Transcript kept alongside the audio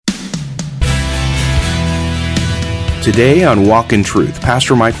Today on Walk in Truth,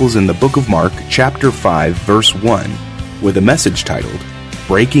 Pastor Michael's in the book of Mark, chapter 5, verse 1, with a message titled,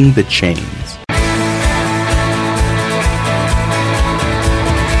 Breaking the Chains.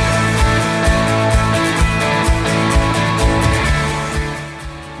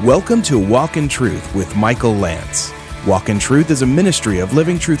 Welcome to Walk in Truth with Michael Lance. Walk in Truth is a ministry of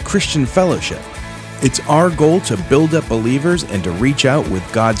Living Truth Christian Fellowship. It's our goal to build up believers and to reach out with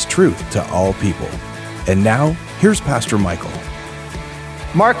God's truth to all people. And now, here's Pastor Michael.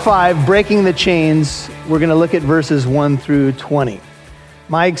 Mark 5, Breaking the Chains. We're going to look at verses 1 through 20.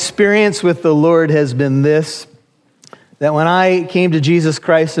 My experience with the Lord has been this, that when I came to Jesus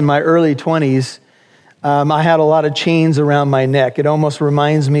Christ in my early 20s, I had a lot of chains around my neck. It almost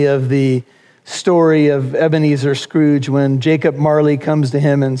reminds me of the story of Ebenezer Scrooge when Jacob Marley comes to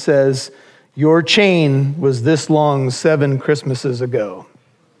him and says, "Your chain was this long 7 Christmases ago."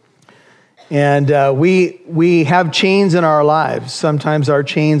 And we have chains in our lives. Sometimes our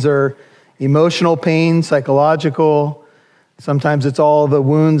chains are emotional pain, psychological. Sometimes it's all the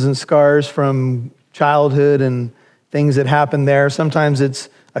wounds and scars from childhood and things that happen there. Sometimes it's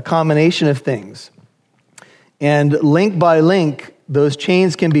a combination of things. And link by link, those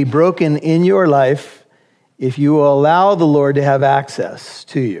chains can be broken in your life if you will allow the Lord to have access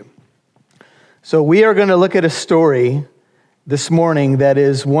to you. So we are going to look at a story this morning that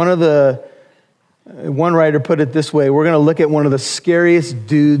is one writer put it this way, we're going to look at one of the scariest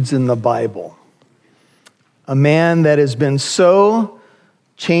dudes in the Bible. A man that has been so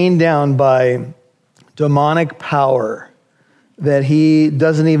chained down by demonic power that he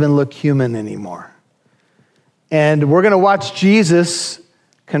doesn't even look human anymore. And we're going to watch Jesus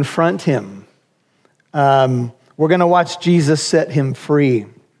confront him. We're going to watch Jesus set him free.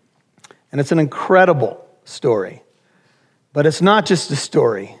 And it's an incredible story. But it's not just a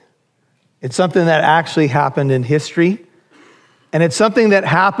story. It's something that actually happened in history. And it's something that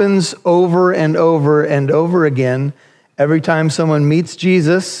happens over and over and over again. Every time someone meets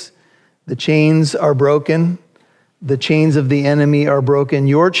Jesus, the chains are broken. The chains of the enemy are broken.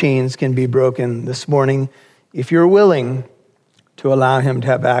 Your chains can be broken this morning if you're willing to allow him to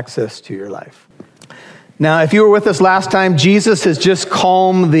have access to your life. Now, if you were with us last time, Jesus has just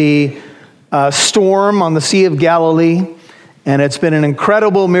calmed the storm on the Sea of Galilee. And it's been an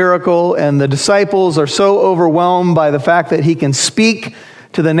incredible miracle, and the disciples are so overwhelmed by the fact that he can speak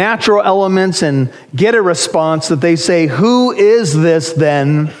to the natural elements and get a response that they say, "Who is this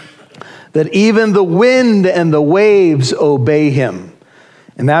then, that even the wind and the waves obey him?"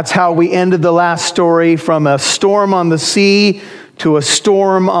 And that's how we ended the last story, from a storm on the sea to a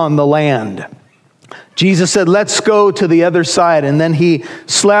storm on the land. Jesus said, "Let's go to the other side." And then he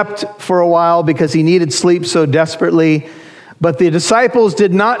slept for a while because he needed sleep so desperately. But the disciples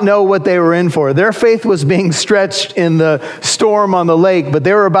did not know what they were in for. Their faith was being stretched in the storm on the lake, but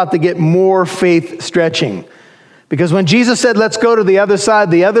they were about to get more faith stretching. Because when Jesus said, "Let's go to the other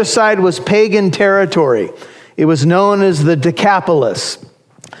side was pagan territory. It was known as the Decapolis.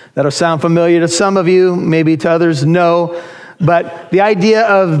 That'll sound familiar to some of you, maybe to others, no. But the idea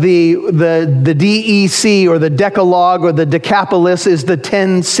of the DEC, or the Decalogue, or the Decapolis, is the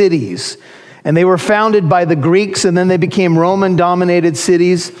 10 cities. And they were founded by the Greeks, and then they became Roman-dominated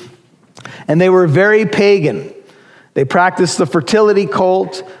cities. And they were very pagan. They practiced the fertility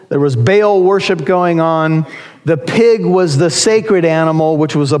cult. There was Baal worship going on. The pig was the sacred animal,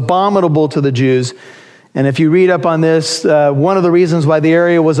 which was abominable to the Jews. And if you read up on this, one of the reasons why the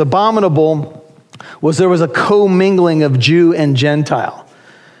area was abominable was there was a commingling of Jew and Gentile.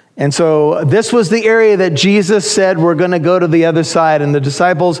 And so this was the area that Jesus said, "We're going to go to the other side." And the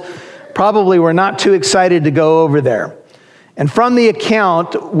disciples probably were not too excited to go over there. And from the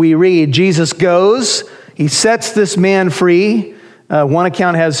account, we read, Jesus goes, he sets this man free. One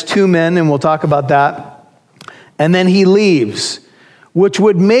account has 2 men, and we'll talk about that. And then he leaves, which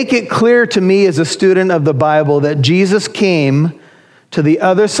would make it clear to me as a student of the Bible that Jesus came to the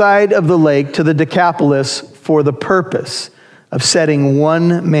other side of the lake, to the Decapolis, for the purpose of setting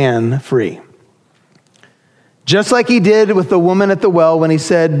one man free. Just like he did with the woman at the well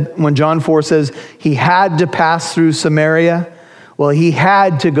when John 4 says he had to pass through Samaria. Well, he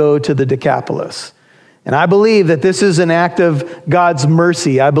had to go to the Decapolis. And I believe that this is an act of God's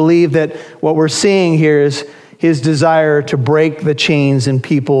mercy. I believe that what we're seeing here is his desire to break the chains in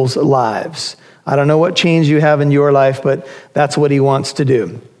people's lives. I don't know what chains you have in your life, but that's what he wants to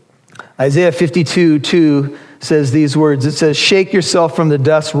do. Isaiah 52:2 says these words. It says, "Shake yourself from the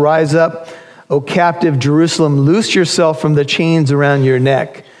dust, rise up, O captive Jerusalem, loose yourself from the chains around your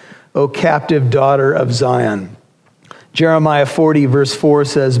neck, O captive daughter of Zion." Jeremiah 40 verse 4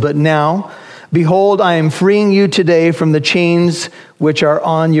 says, "But now Behold, I am freeing you today from the chains which are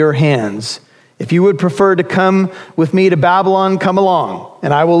on your hands. If you would prefer to come with me to Babylon, come along,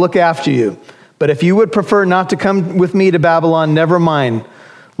 and I will look after you. But if you would prefer not to come with me to Babylon, never mind.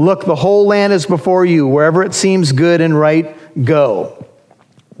 Look, the whole land is before you. Wherever it seems good and right, go.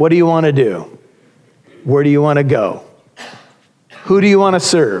 What do you want to do? Where do you want to go? Who do you want to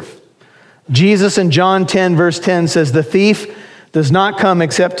serve? Jesus in John 10, verse 10 says, the thief does not come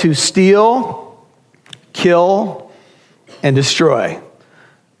except to steal, kill, and destroy.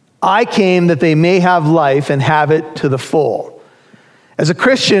 I came that they may have life and have it to the full. As a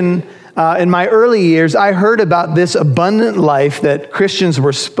Christian, in my early years, I heard about this abundant life that Christians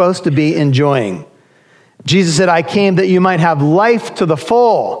were supposed to be enjoying. Jesus said, I came that you might have life to the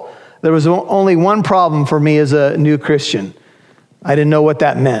full. There was only one problem for me as a new Christian. I didn't know what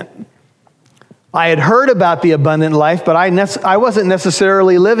that meant. I had heard about the abundant life, but I wasn't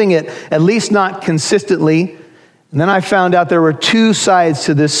necessarily living it, at least not consistently. And then I found out there were two sides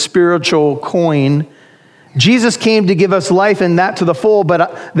to this spiritual coin. Jesus came to give us life and that to the full,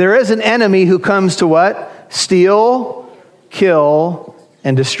 but there is an enemy who comes to what? Steal, kill,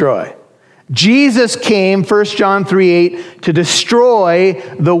 and destroy. Jesus came, 1 John 3:8, to destroy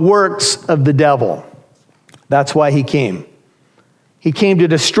the works of the devil. That's why he came. He came to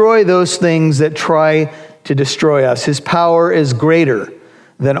destroy those things that try to destroy us. His power is greater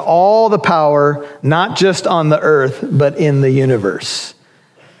than all the power, not just on the earth, but in the universe.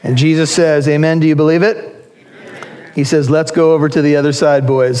 And Jesus says, amen, do you believe it? Amen. He says, let's go over to the other side,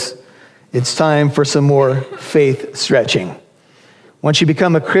 boys. It's time for some more faith stretching. Once you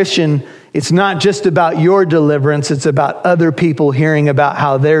become a Christian, it's not just about your deliverance, it's about other people hearing about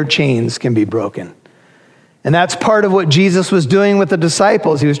how their chains can be broken. And that's part of what Jesus was doing with the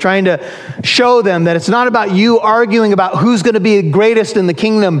disciples. He was trying to show them that it's not about you arguing about who's going to be the greatest in the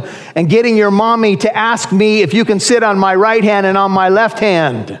kingdom and getting your mommy to ask me if you can sit on my right hand and on my left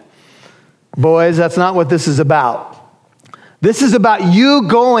hand. Boys, that's not what this is about. This is about you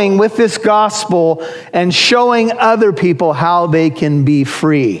going with this gospel and showing other people how they can be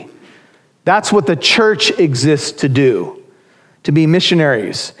free. That's what the church exists to do, to be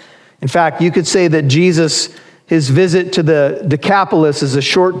missionaries. In fact, you could say that Jesus, his visit to the Decapolis is a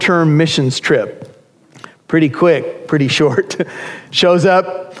short-term missions trip. Pretty quick, pretty short. Shows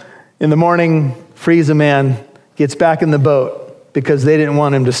up in the morning, frees a man, gets back in the boat because they didn't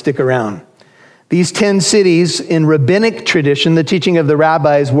want him to stick around. These 10 cities in rabbinic tradition, the teaching of the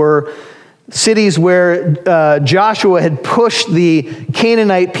rabbis, were cities where Joshua had pushed the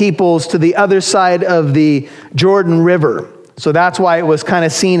Canaanite peoples to the other side of the Jordan River. So that's why it was kind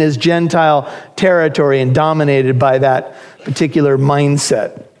of seen as Gentile territory and dominated by that particular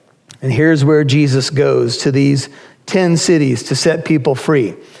mindset. And here's where Jesus goes, to these 10 cities to set people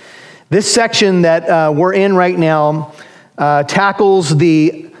free. This section that we're in right now tackles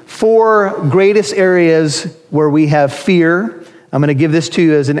the 4 greatest areas where we have fear. I'm going to give this to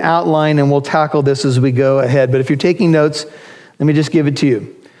you as an outline, and we'll tackle this as we go ahead. But if you're taking notes, let me just give it to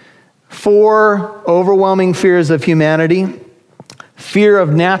you. 4 overwhelming fears of humanity. Fear of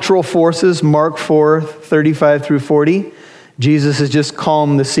natural forces, Mark 4:35 through 40. Jesus has just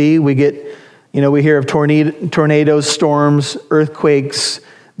calmed the sea. We hear of tornadoes, storms, earthquakes,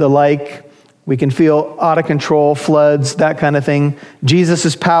 the like. We can feel out of control, floods, that kind of thing.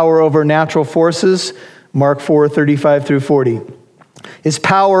 Jesus' power over natural forces, Mark 4:35 through 40. His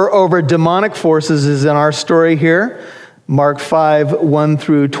power over demonic forces is in our story here, Mark 5:1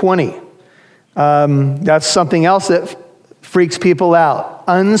 through 20. That's something else that freaks people out.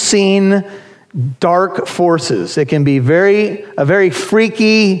 Unseen dark forces. It can be a very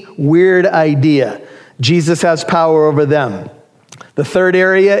freaky, weird idea. Jesus has power over them. The third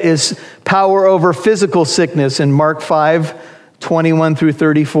area is power over physical sickness in Mark 5:21 through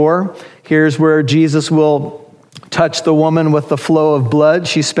 34. Here's where Jesus will touch the woman with the flow of blood.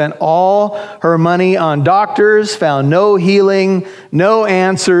 She spent all her money on doctors, found no healing, no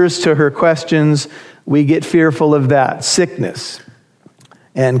answers to her questions. We get fearful of that. Sickness.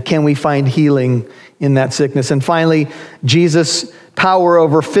 And can we find healing in that sickness? And finally, Jesus' power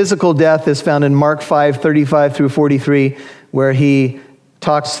over physical death is found in Mark 5:35 through 43, where he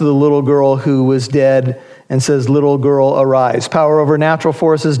talks to the little girl who was dead and says, little girl, arise. Power over natural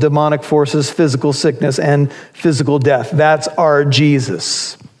forces, demonic forces, physical sickness, and physical death. That's our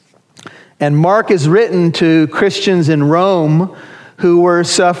Jesus. And Mark is written to Christians in Rome who were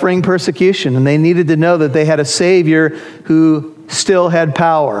suffering persecution, and they needed to know that they had a Savior who still had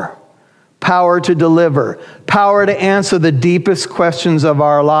power to deliver, power to answer the deepest questions of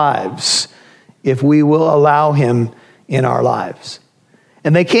our lives if we will allow him in our lives.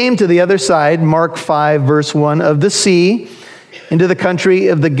 And they came to the other side, Mark 5, verse 1, of the sea, into the country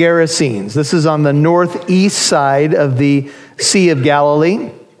of the Gerasenes. This is on the northeast side of the Sea of Galilee.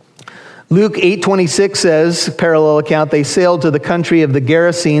 Luke 8:26 says, parallel account, they sailed to the country of the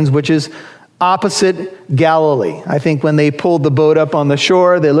Gerasenes, which is opposite Galilee. I think when they pulled the boat up on the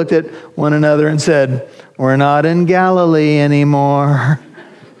shore, they looked at one another and said, "We're not in Galilee anymore."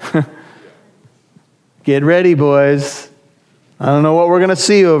 Get ready, boys. I don't know what we're going to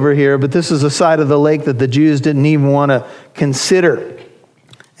see over here, but this is a side of the lake that the Jews didn't even want to consider.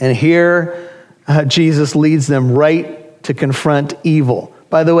 And here, Jesus leads them right to confront evil.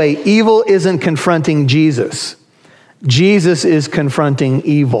 By the way, evil isn't confronting Jesus. Jesus is confronting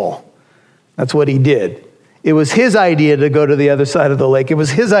evil. That's what he did. It was his idea to go to the other side of the lake. It was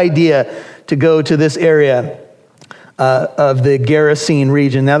his idea to go to this area of the Gerasene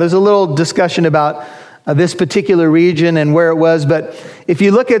region. Now, there's a little discussion about this particular region and where it was, but if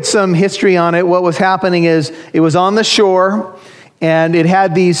you look at some history on it, what was happening is it was on the shore, and it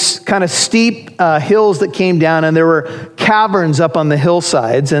had these kind of steep hills that came down, and there were caverns up on the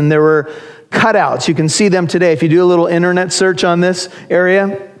hillsides, and there were cutouts. You can see them today if you do a little internet search on this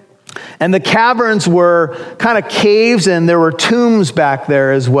area. And the caverns were kind of caves, and there were tombs back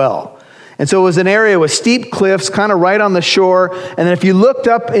there as well. And so it was an area with steep cliffs, kind of right on the shore. And then if you looked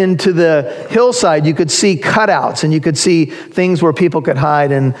up into the hillside, you could see cutouts, and you could see things where people could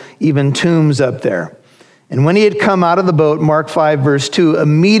hide, and even tombs up there. And when he had come out of the boat, Mark 5, verse 2,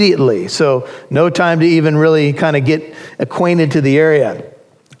 immediately, so no time to even really kind of get acquainted to the area,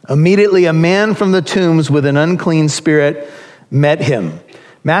 immediately a man from the tombs with an unclean spirit met him.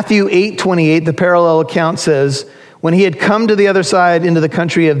 Matthew 8:28, the parallel account says, when he had come to the other side into the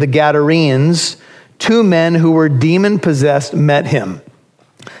country of the Gadarenes, two men who were demon-possessed met him.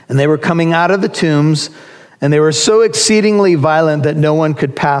 And they were coming out of the tombs, and they were so exceedingly violent that no one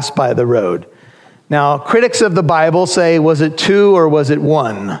could pass by the road. Now, critics of the Bible say, was it two or was it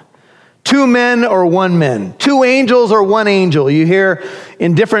one? Two men or one man? Two angels or one angel? You hear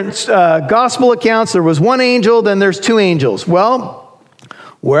in different gospel accounts, there was one angel, then there's two angels. Well,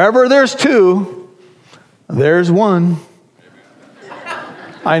 wherever there's two, there's one.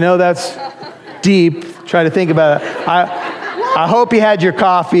 I know that's deep. Try to think about it. I hope you had your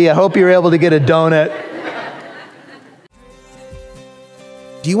coffee. I hope you were able to get a donut.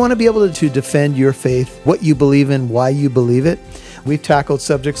 Do you want to be able to defend your faith, what you believe in, why you believe it? We've tackled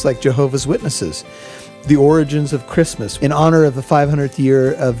subjects like Jehovah's Witnesses, the origins of Christmas. In honor of the 500th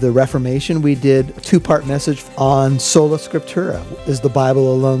year of the Reformation, we did a two-part message on Sola Scriptura. Is the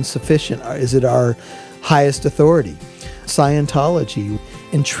Bible alone sufficient? Is it our highest authority? Scientology,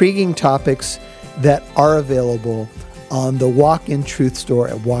 intriguing topics that are available on the Walk in Truth store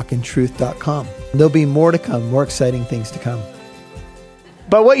at walkintruth.com. There'll be more to come, more exciting things to come.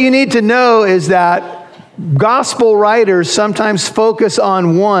 But what you need to know is that gospel writers sometimes focus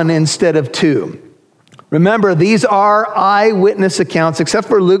on one instead of two. Remember, these are eyewitness accounts, except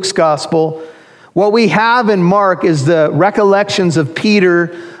for Luke's gospel. What we have in Mark is the recollections of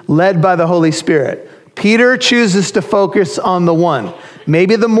Peter led by the Holy Spirit. Peter chooses to focus on the one,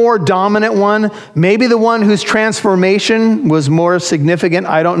 maybe the more dominant one, maybe the one whose transformation was more significant.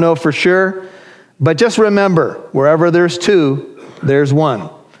 I don't know for sure. But just remember, wherever there's two, there's one.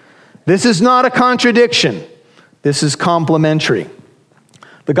 This is not a contradiction. This is complementary.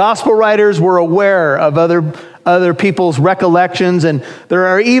 The gospel writers were aware of other people's recollections, and there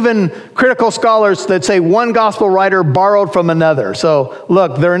are even critical scholars that say one gospel writer borrowed from another. So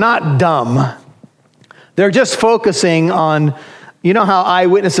look, they're not dumb. They're just focusing on, you know how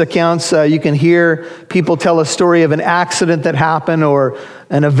eyewitness accounts, you can hear people tell a story of an accident that happened or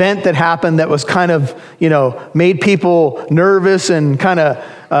an event that happened that was kind of, made people nervous and kind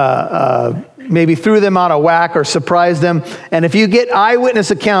of maybe threw them out of whack or surprised them. And if you get eyewitness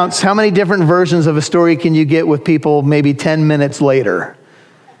accounts, how many different versions of a story can you get with people maybe 10 minutes later?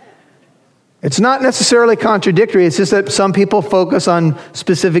 It's not necessarily contradictory. It's just that some people focus on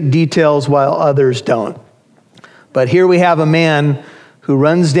specific details while others don't. But here we have a man who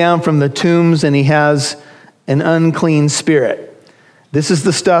runs down from the tombs, and he has an unclean spirit. This is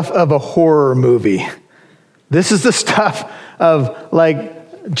the stuff of a horror movie. This is the stuff of like,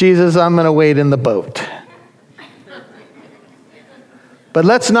 Jesus, I'm going to wait in the boat. But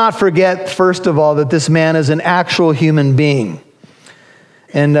let's not forget, first of all, that this man is an actual human being.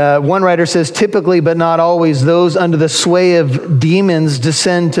 And one writer says, typically, but not always, those under the sway of demons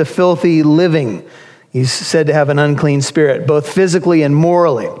descend to filthy living. He's said to have an unclean spirit, both physically and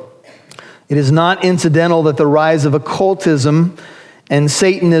morally. It is not incidental that the rise of occultism and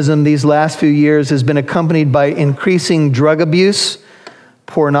Satanism these last few years has been accompanied by increasing drug abuse,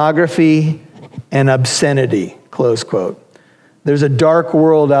 pornography, and obscenity, close quote. There's a dark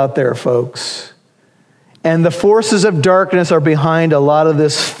world out there, folks. And the forces of darkness are behind a lot of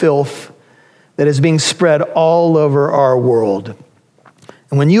this filth that is being spread all over our world.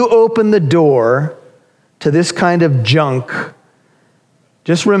 And when you open the door to this kind of junk,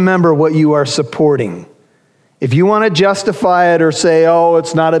 just remember what you are supporting. If you want to justify it or say, oh,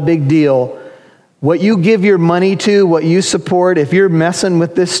 it's not a big deal, what you give your money to, what you support, if you're messing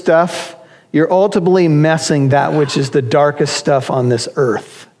with this stuff, you're ultimately messing that which is the darkest stuff on this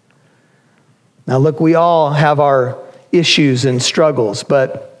earth. Now look, we all have our issues and struggles,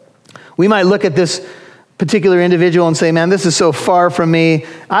 but we might look at this particular individual and say, man, this is so far from me.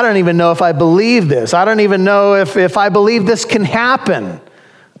 I don't even know if I believe this. I don't even know if I believe this can happen.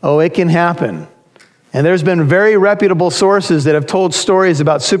 Oh, it can happen. And there's been very reputable sources that have told stories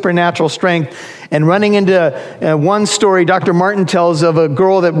about supernatural strength. And running into one story, Dr. Martin tells of a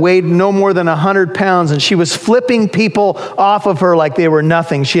girl that weighed no more than 100 pounds, and she was flipping people off of her like they were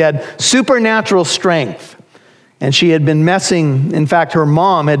nothing. She had supernatural strength. And she had been messing, in fact, her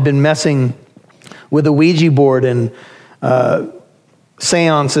mom had been messing with a Ouija board and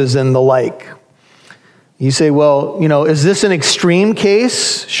seances and the like. You say, well, is this an extreme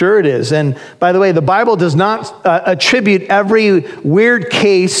case? Sure it is. And by the way, the Bible does not attribute every weird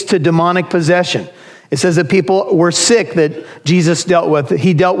case to demonic possession. It says that people were sick that Jesus dealt with.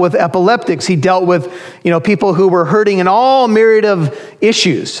 He dealt with epileptics. He dealt with, people who were hurting in all myriad of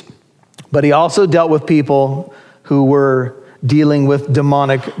issues. But he also dealt with people who were dealing with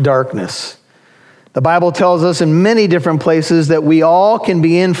demonic darkness. The Bible tells us in many different places that we all can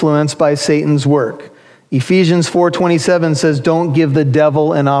be influenced by Satan's work. Ephesians 4:27 says, don't give the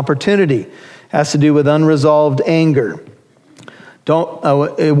devil an opportunity. It has to do with unresolved anger.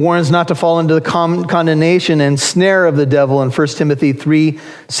 It warns not to fall into the condemnation and snare of the devil in 1 Timothy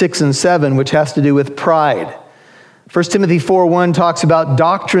 3:6-7, which has to do with pride. 1 Timothy 4:1 talks about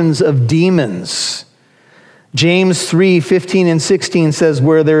doctrines of demons. James 3:15-16 says,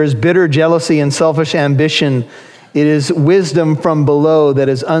 where there is bitter jealousy and selfish ambition, it is wisdom from below that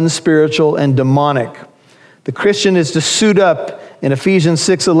is unspiritual and demonic. The Christian is to suit up in Ephesians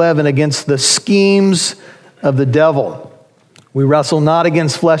 6:11 against the schemes of the devil. We wrestle not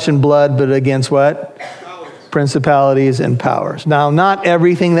against flesh and blood, but against what? Principalities and powers. Now, not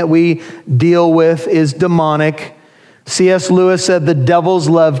everything that we deal with is demonic. C.S. Lewis said the devils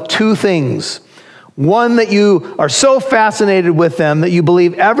love two things. One, that you are so fascinated with them that you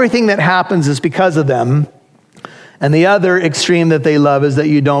believe everything that happens is because of them. And the other extreme that they love is that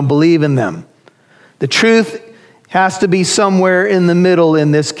you don't believe in them. The truth has to be somewhere in the middle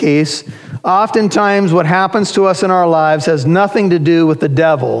in this case. Oftentimes what happens to us in our lives has nothing to do with the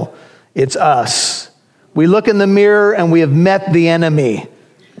devil. It's us. We look in the mirror and we have met the enemy,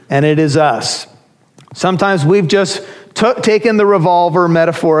 and it is us. Sometimes we've just taken the revolver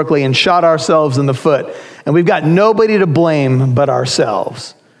metaphorically and shot ourselves in the foot, and we've got nobody to blame but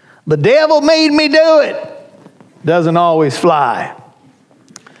ourselves. The devil made me do it. Doesn't always fly.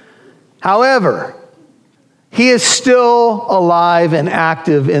 However, he is still alive and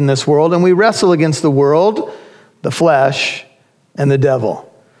active in this world, and we wrestle against the world, the flesh, and the devil.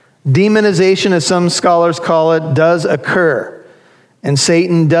 Demonization, as some scholars call it, does occur, and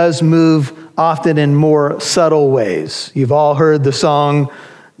Satan does move often in more subtle ways. You've all heard the song,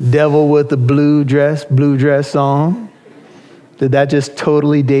 Devil with the Blue Dress on. Did that just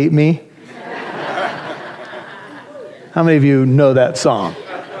totally date me? How many of you know that song?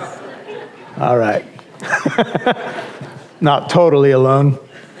 All right. Not totally alone.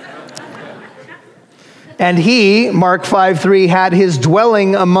 And he, Mark 5:3, had his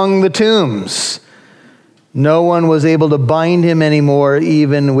dwelling among the tombs. No one was able to bind him anymore,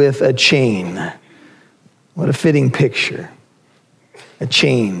 even with a chain. What a fitting picture. A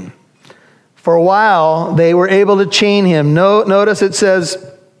chain. For a while, they were able to chain him. Notice it says,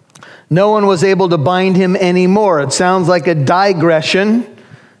 no one was able to bind him anymore. It sounds like a digression.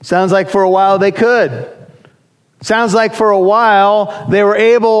 Sounds like for a while they could. Sounds like for a while they were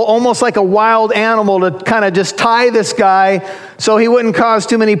able, almost like a wild animal, to kind of just tie this guy so he wouldn't cause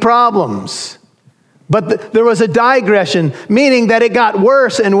too many problems. But there was a digression, meaning that it got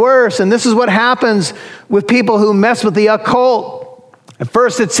worse and worse. And this is what happens with people who mess with the occult. At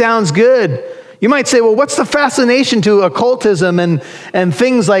first it sounds good. You might say, well, what's the fascination to occultism and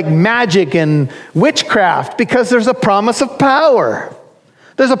things like magic and witchcraft? Because there's a promise of power.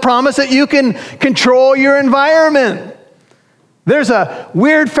 There's a promise that you can control your environment. There's a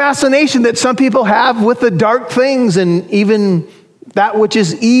weird fascination that some people have with the dark things and even that which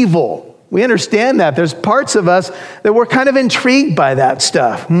is evil. We understand that. There's parts of us that we're kind of intrigued by that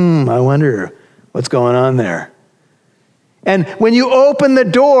stuff. I wonder what's going on there. And when you open the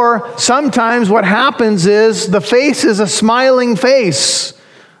door, sometimes what happens is the face is a smiling face.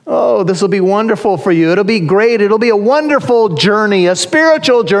 Oh, this will be wonderful for you. It'll be great. It'll be a wonderful journey, a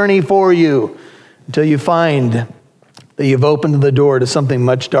spiritual journey for you, until you find that you've opened the door to something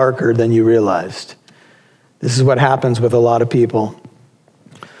much darker than you realized. This is what happens with a lot of people.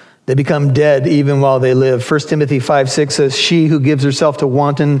 They become dead even while they live. 1 Timothy 5:6 says, she who gives herself to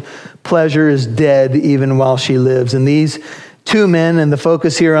wanton pleasure is dead even while she lives. And these two men, and the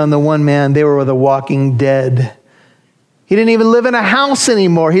focus here on the one man, they were the walking dead. He didn't even live in a house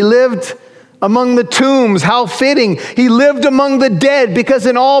anymore. He lived among the tombs. How fitting. He lived among the dead because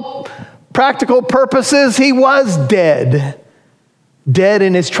in all practical purposes, he was dead. Dead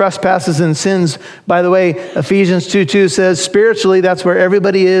in his trespasses and sins. By the way, Ephesians 2:2 says, spiritually, that's where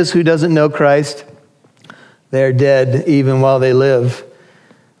everybody is who doesn't know Christ. They're dead even while they live.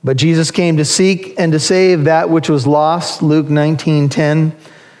 But Jesus came to seek and to save that which was lost. Luke 19:10.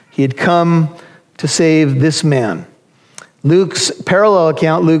 He had come to save this man. Luke's parallel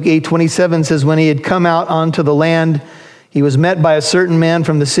account, Luke 8:27, says, when he had come out onto the land, he was met by a certain man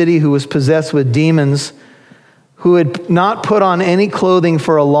from the city who was possessed with demons, who had not put on any clothing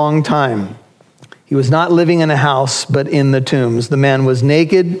for a long time. He was not living in a house, but in the tombs. The man was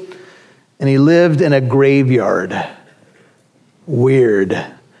naked, and he lived in a graveyard. Weird.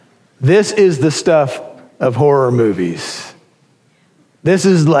 This is the stuff of horror movies. This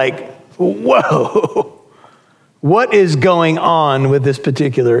is like, whoa. What is going on with this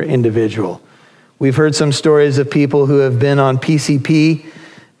particular individual? We've heard some stories of people who have been on PCP,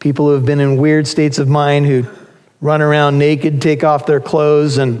 people who have been in weird states of mind, who run around naked, take off their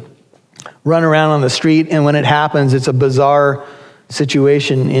clothes, and run around on the street. And when it happens, it's a bizarre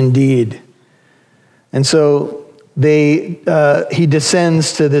situation indeed. And so he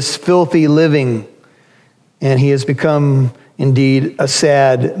descends to this filthy living, and he has become indeed a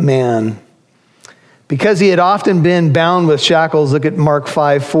sad man. Because he had often been bound with shackles, look at Mark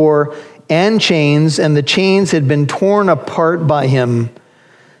 5:4, and chains, and the chains had been torn apart by him,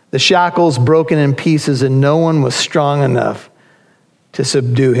 the shackles broken in pieces, and no one was strong enough to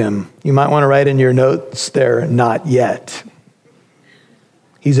subdue him. You might want to write in your notes there, not yet.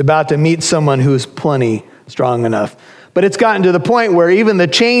 He's about to meet someone who's plenty strong enough. But it's gotten to the point where even the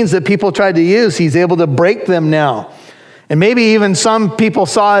chains that people tried to use, he's able to break them now. And maybe even some people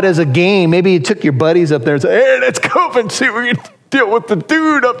saw it as a game. Maybe you took your buddies up there and said, hey, let's go up and see if we can deal with the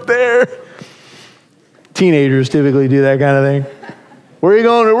dude up there. Teenagers typically do that kind of thing. Where are you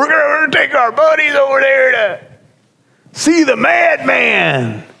going? We're going to take our buddies over there to see the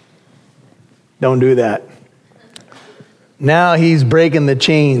madman. Don't do that. Now he's breaking the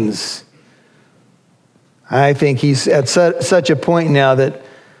chains. I think he's at such a point now that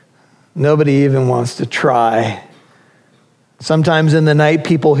nobody even wants to try. Sometimes in the night,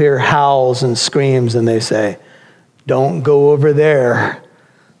 people hear howls and screams, and they say, don't go over there.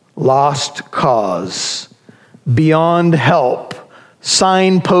 Lost cause. Beyond help.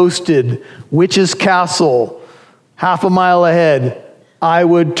 Sign posted. Witch's Castle. Half a mile ahead. I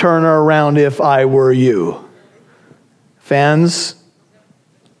would turn around if I were you. Fans,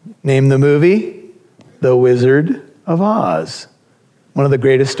 name the movie, The Wizard of Oz. One of the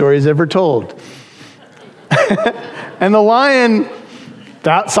greatest stories ever told. And the lion,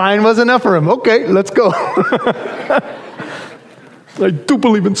 that sign was enough for him. Okay, let's go. I do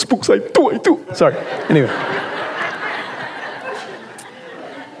believe in spooks. I do. Sorry. Anyway.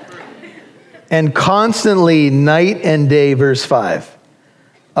 And constantly, night and day, verse 5,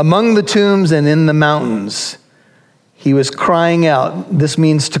 among the tombs and in the mountains, he was crying out. This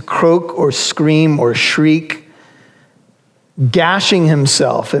means to croak or scream or shriek. Gashing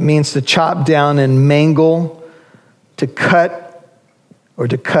himself. It means to chop down and mangle. To cut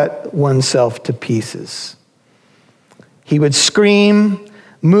oneself to pieces. He would scream,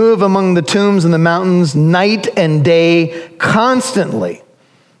 move among the tombs and the mountains night and day, constantly,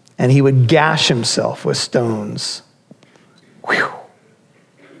 and he would gash himself with stones. Whew.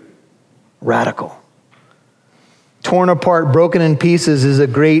 Radical. Torn apart, broken in pieces is a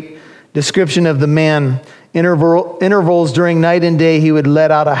great description of the man. Intervals during night and day, he would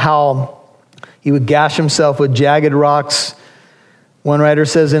let out a howl. He would gash himself with jagged rocks. One writer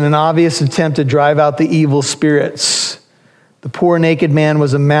says, in an obvious attempt to drive out the evil spirits. The poor naked man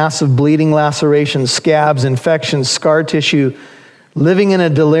was a mass of bleeding lacerations, scabs, infections, scar tissue, living in a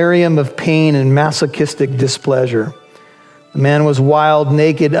delirium of pain and masochistic displeasure. The man was wild,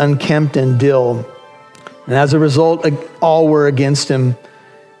 naked, unkempt, and ill. And as a result, all were against him.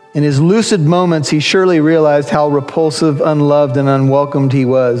 In his lucid moments, he surely realized how repulsive, unloved, and unwelcomed he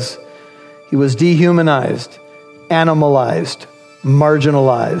was. He was dehumanized, animalized,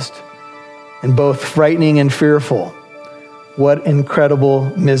 marginalized, and both frightening and fearful. What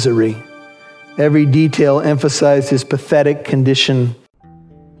incredible misery. Every detail emphasized his pathetic condition.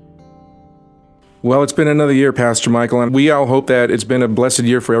 Well, it's been another year, Pastor Michael, and we all hope that it's been a blessed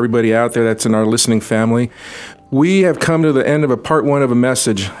year for everybody out there that's in our listening family. We have come to the end of a part 1 of a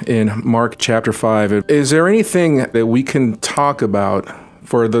message in Mark chapter 5. Is there anything that we can talk about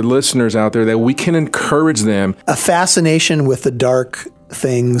for the listeners out there that we can encourage them? A fascination with the dark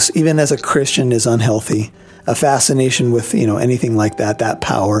things, even as a Christian, is unhealthy. A fascination with, anything like that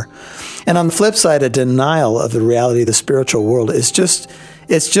power. And on the flip side, a denial of the reality of the spiritual world is just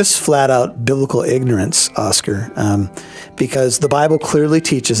flat out biblical ignorance, Oscar, because the Bible clearly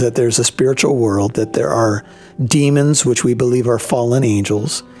teaches that there's a spiritual world, that there are demons, which we believe are fallen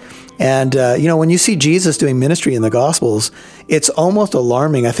angels. And, when you see Jesus doing ministry in the Gospels, it's almost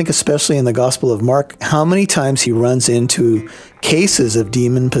alarming, I think especially in the Gospel of Mark, how many times he runs into cases of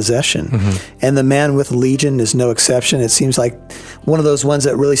demon possession. Mm-hmm. And the man with Legion is no exception. It seems like one of those ones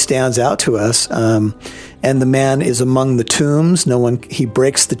that really stands out to us. And the man is among the tombs. He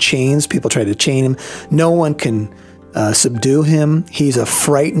breaks the chains. People try to chain him. No one can subdue him. He's a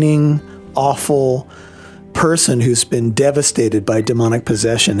frightening, awful person who's been devastated by demonic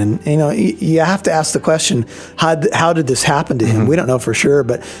possession. And, you have to ask the question, how did this happen to him? Mm-hmm. We don't know for sure,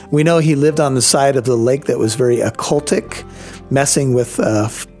 but we know he lived on the side of the lake that was very occultic, messing with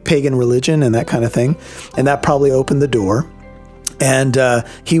pagan religion and that kind of thing. And that probably opened the door. And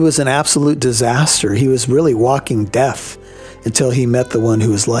he was an absolute disaster. He was really walking death until he met the one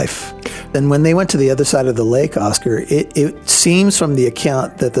who is life. And when they went to the other side of the lake, Oscar, it seems from the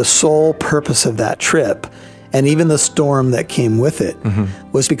account that the sole purpose of that trip, and even the storm that came with it,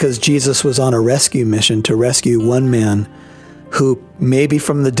 was because Jesus was on a rescue mission to rescue one man who maybe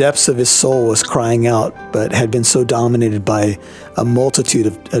from the depths of his soul was crying out, but had been so dominated by a multitude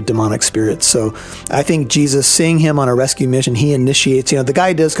of demonic spirits. So I think Jesus, seeing him on a rescue mission, he initiates, the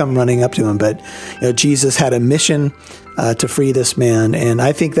guy does come running up to him, but Jesus had a mission to free this man. And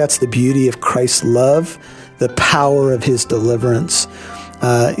I think that's the beauty of Christ's love, the power of his deliverance.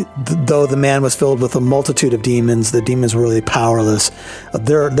 Though the man was filled with a multitude of demons, the demons were really powerless.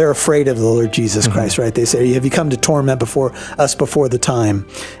 They're afraid of the Lord Jesus Christ, right? They say, have you come to torment before the time?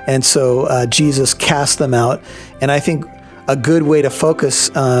 And so Jesus cast them out. And I think a good way to focus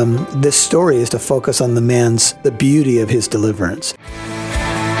this story is to focus on the beauty of his deliverance.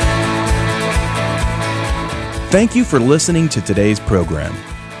 Thank you for listening to today's program.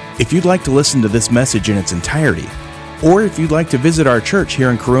 If you'd like to listen to this message in its entirety, or if you'd like to visit our church here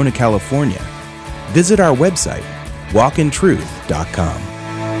in Corona, California, visit our website, walkintruth.com.